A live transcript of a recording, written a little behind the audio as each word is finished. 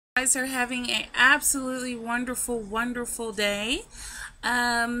Guys are having an absolutely wonderful day.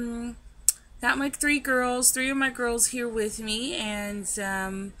 Um, got my three of my girls here with me, and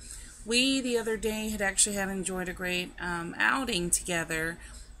we the other day had actually had enjoyed a great outing together,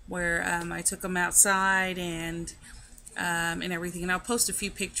 where I took them outside and everything, and I'll post a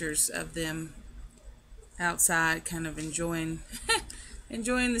few pictures of them outside, kind of enjoying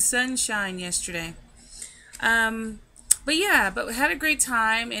enjoying the sunshine yesterday. Um, but yeah, but we had a great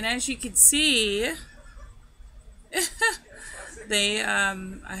time, and as you can see, I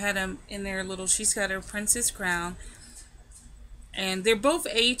had them in their little. She's got her princess crown, and they're both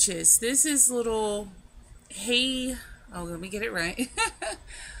H's. This is little Hey. Oh, let me get it right.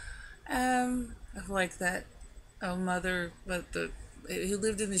 I like that. Oh, mother, but the who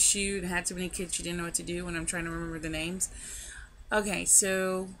lived in the shoe and had so many kids she didn't know what to do when I'm trying to remember the names. Okay,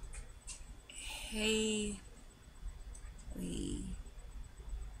 so Haley.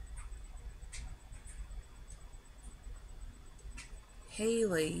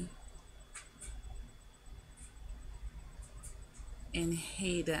 Haley and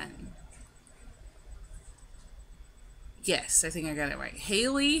Hayden. Yes, I think I got it right.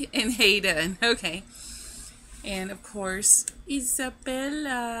 Haley and Hayden. Okay. And of course,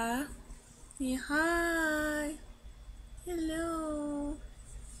 Isabella. Say hi. Hello.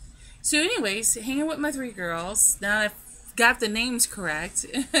 So anyways, hanging with my three girls. Now I've got the names correct.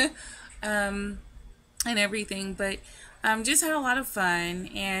 And everything, but just had a lot of fun,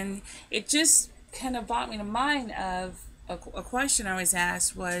 and it just kind of brought me to mind of a question I was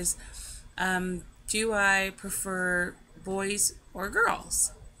asked was, do I prefer boys or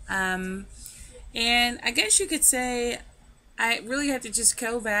girls? And I guess you could say I really had to just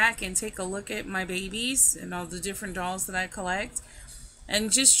go back and take a look at my babies and all the different dolls that I collect,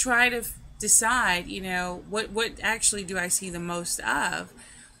 and just try to decide, what actually do I see the most of.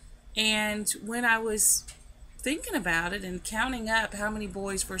 And when I was thinking about it and counting up how many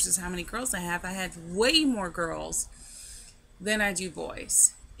boys versus how many girls I had way more girls than I do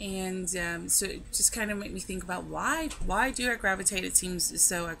boys. And so it just kind of made me think about why do I gravitate? It seems as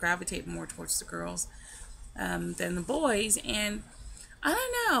though I gravitate more towards the girls than the boys. And I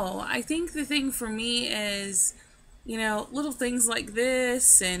don't know. I think the thing for me is, little things like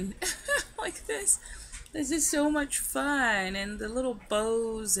this and like this. This is so much fun, and the little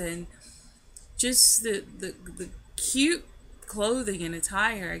bows, and just the cute clothing and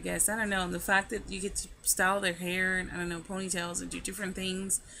attire, I guess. I don't know. And the fact that you get to style their hair and, I don't know, ponytails and do different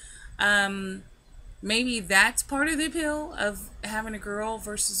things. Maybe that's part of the appeal of having a girl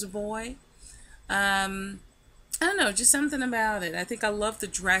versus a boy. I don't know, just something about it. I think I love the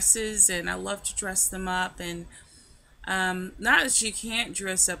dresses, and I love to dress them up. And not that you can't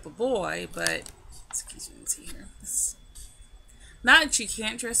dress up a boy, but excuse me, let's see here. Not that you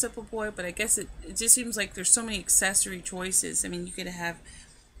can't dress up a boy, but I guess it just seems like there's so many accessory choices. I mean, you could have,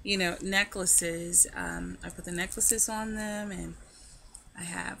 necklaces. I put the necklaces on them, and I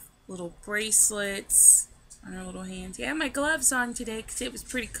have little bracelets on her little hands. Yeah, I had my gloves on today because it was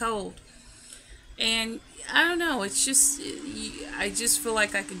pretty cold. And I don't know, it's just, I just feel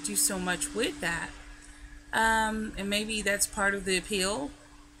like I can do so much with that. And maybe that's part of the appeal.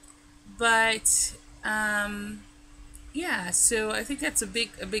 But, yeah, so I think that's a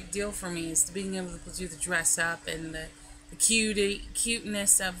big deal for me, is being able to do the dress up and the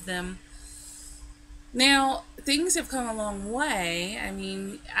cuteness of them. Now, things have come a long way. I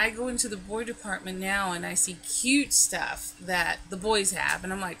mean, I go into the boy department now and I see cute stuff that the boys have,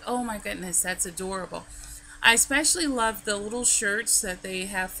 and I'm like, oh my goodness, that's adorable. I especially love the little shirts that they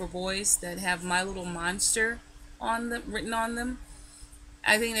have for boys that have My Little Monster on them, written on them.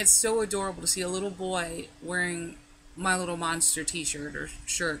 I think it's so adorable to see a little boy wearing My Little Monster t-shirt or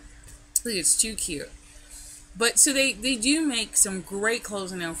shirt. I think it's too cute. But so they do make some great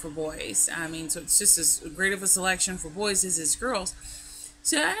clothes now for boys. I mean, so it's just as great of a selection for boys as is girls.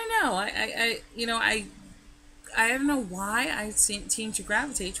 So I don't know. I don't know why I seem to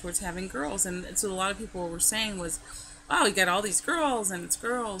gravitate towards having girls. And so a lot of people were saying was, wow, you got all these girls and it's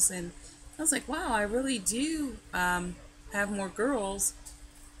girls. And I was like, wow, I really do have more girls.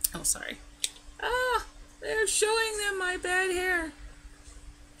 Oh, sorry. Ah, they're showing them my bad hair.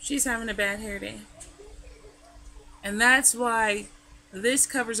 She's having a bad hair day. And that's why this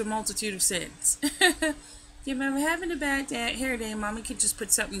covers a multitude of sins. If I'm having a bad hair day, Mommy could just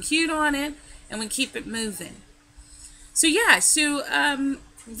put something cute on it, and we keep it moving. So yeah,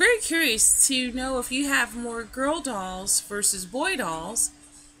 very curious to know if you have more girl dolls versus boy dolls,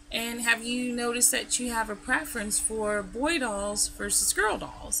 and have you noticed that you have a preference for boy dolls versus girl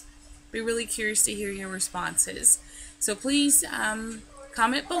dolls? Be really curious to hear your responses. So please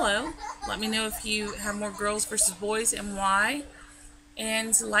comment below. Let me know if you have more girls versus boys and why.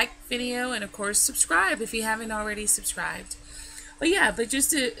 And like video, and of course subscribe if you haven't already subscribed. But yeah, but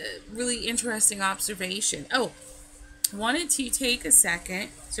just a really interesting observation. Oh, wanted to take a second.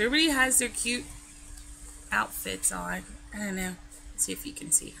 So everybody has their cute outfits on. I don't know. Let's see if you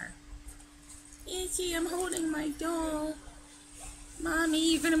can see her. Izzy, I'm holding my doll.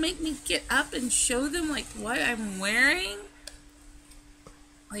 Mommy, you're gonna make me get up and show them like what I'm wearing?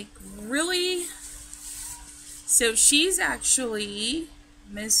 Like, really? So she's actually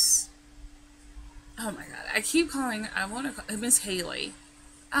Miss, oh my god, I keep calling, I want to call Miss Haley.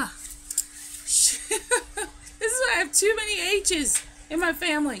 Ah. This is why I have too many H's in my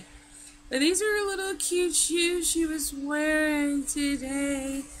family. But these are her little cute shoes she was wearing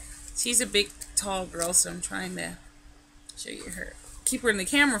today. She's a big, tall girl, so I'm trying to show you her. Keep her in the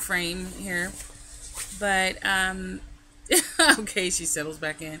camera frame here. But, okay, she settles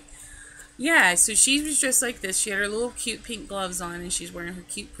back in. Yeah, so she was dressed like this. She had her little cute pink gloves on, and she's wearing her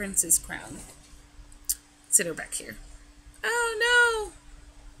cute princess crown. Sit her back here. Oh, no.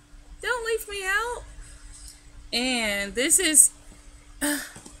 Don't leave me out. And this is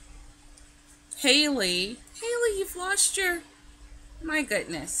Haley. Haley, you've lost your... My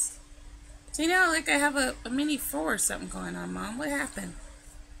goodness. So, you know, like I have a mini 4 or something going on, Mom. What happened?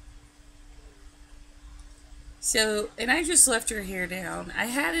 So, and I just left her hair down. I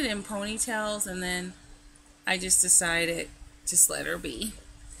had it in ponytails, and then I just decided just let her be.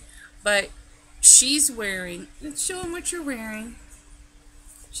 But she's wearing, let's show them what you're wearing.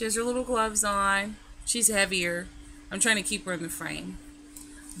 She has her little gloves on. She's heavier. I'm trying to keep her in the frame.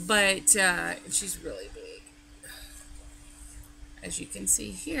 But she's really big. As you can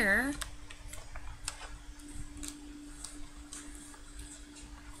see here.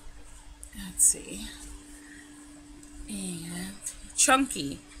 Let's see. And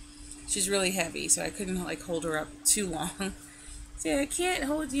chunky. She's really heavy, so I couldn't like hold her up too long. See, I can't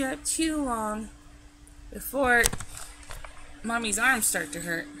hold you up too long before Mommy's arms start to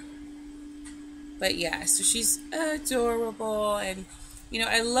hurt. But yeah, so she's adorable, and you know,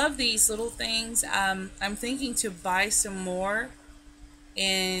 I love these little things. I'm thinking to buy some more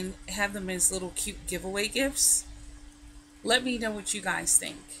and have them as little cute giveaway gifts. Let me know what you guys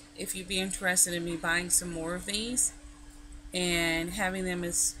think. If you'd be interested in me buying some more of these and having them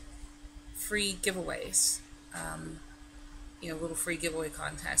as free giveaways, you know, little free giveaway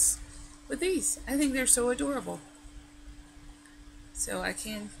contests with these. I think they're so adorable. So let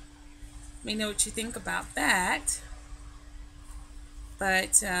me know what you think about that.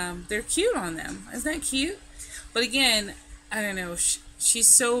 But they're cute on them. Isn't that cute? But again, I don't know. She's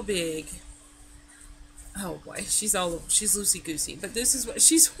so big. Oh boy, she's loosey goosey. But this is what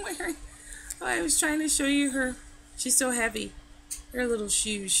she's wearing. Oh, I was trying to show you her. She's so heavy. Her little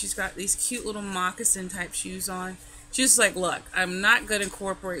shoes. She's got these cute little moccasin type shoes on. She's like, look, I'm not going to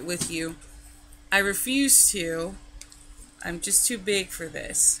cooperate with you. I refuse to. I'm just too big for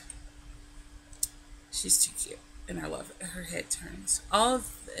this. She's too cute. And I love it. Her head turns. All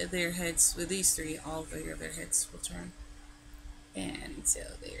of their heads, with these three, all of their heads will turn. And so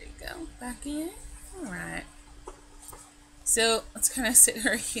there you go. Back in. Alright. So let's kind of sit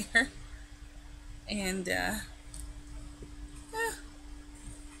her here. And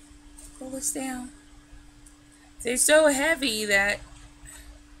pull this down. They're so heavy that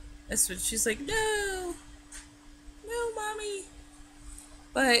that's what she's like, no, Mommy.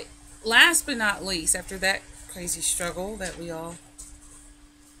 But last but not least, after that crazy struggle that we all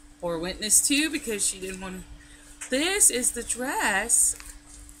bore witness to because she didn't want to, this is the dress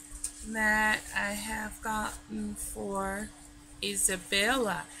that I have gotten for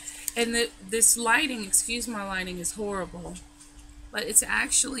Isabella. And this lighting, excuse my lighting, is horrible. But it's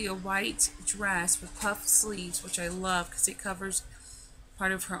actually a white dress with puffed sleeves, which I love because it covers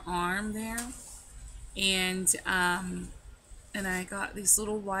part of her arm there. And I got these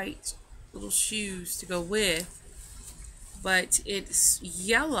little white little shoes to go with. But it's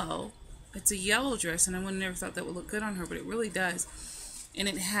yellow. It's a yellow dress, and I would have never thought that would look good on her, but it really does. And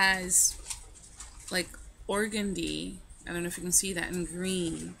it has like organdy, I don't know if you can see that, in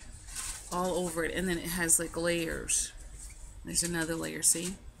green all over it. And then it has like layers. There's another layer,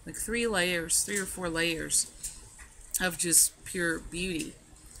 see? Like 3 layers, 3 or 4 layers of just pure beauty.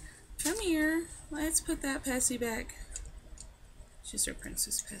 Come here. Let's put that Pessy back. She's our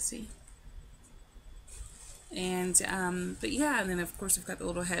Princess Pessy. And, but yeah, and then of course I've got the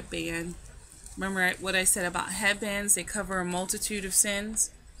little headband. Remember what I said about headbands? They cover a multitude of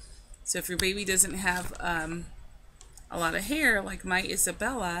sins. So if your baby doesn't have a lot of hair, like my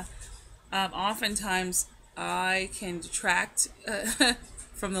Isabella, oftentimes I can detract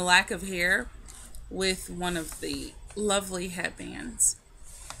from the lack of hair with one of the lovely headbands.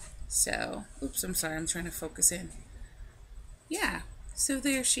 So, oops, I'm sorry, I'm trying to focus in. Yeah, so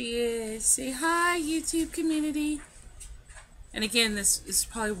there she is. Say hi, YouTube community. And again, this is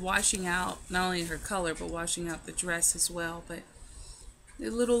probably washing out not only her color, but washing out the dress as well. But the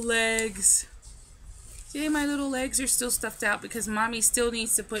little legs. See, my little legs are still stuffed out because mommy still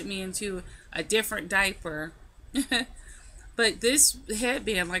needs to put me into a different diaper. But this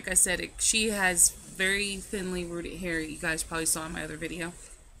headband, like I said, she has very thinly rooted hair. You guys probably saw in my other video.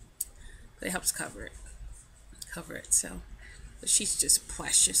 But it helps cover it. So, but she's just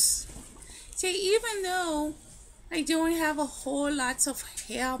precious. See, even though I don't have a whole lot of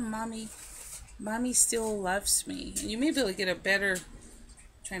hair, mommy still loves me. And you may be able to get a better,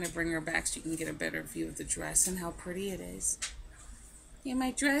 trying to bring her back so you can get a better view of the dress and how pretty it is. Yeah,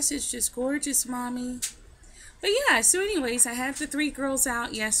 my dress is just gorgeous, mommy. But yeah, so anyways, I had the 3 girls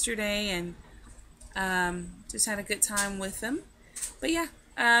out yesterday and just had a good time with them. But yeah,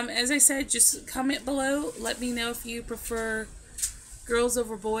 as I said, just comment below. Let me know if you prefer girls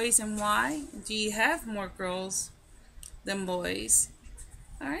over boys and why. Do you have more girls than boys?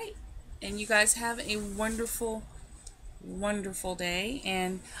 Alright, and you guys have a wonderful, wonderful day.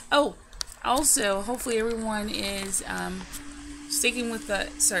 And oh, also, hopefully everyone is sticking with the,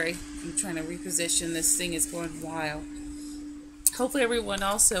 sorry, I'm trying to reposition, this thing is going wild. Hopefully everyone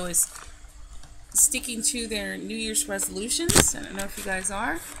also is sticking to their New Year's resolutions. I don't know if you guys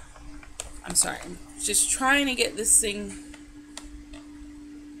are. I'm sorry, I'm just trying to get this thing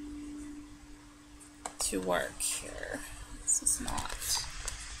to work here. This is not.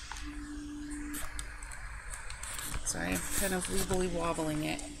 Sorry, I'm kind of wobbly wobbling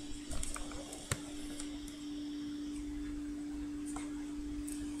it.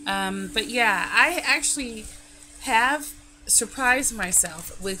 But yeah, I actually have surprised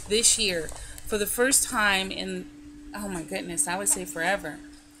myself with this year for the first time in, oh my goodness, I would say forever.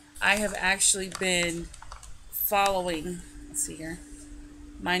 I have actually been following, let's see here,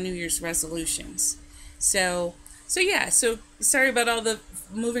 my New Year's resolutions. So yeah, so sorry about all the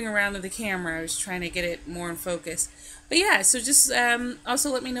moving around of the camera. I was trying to get it more in focus. But yeah, so just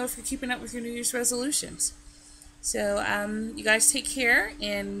also let me know if you're keeping up with your New Year's resolutions. So you guys take care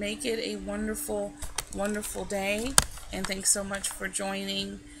and make it a wonderful, wonderful day. And thanks so much for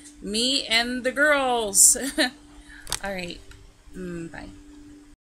joining me and the girls. All right, bye.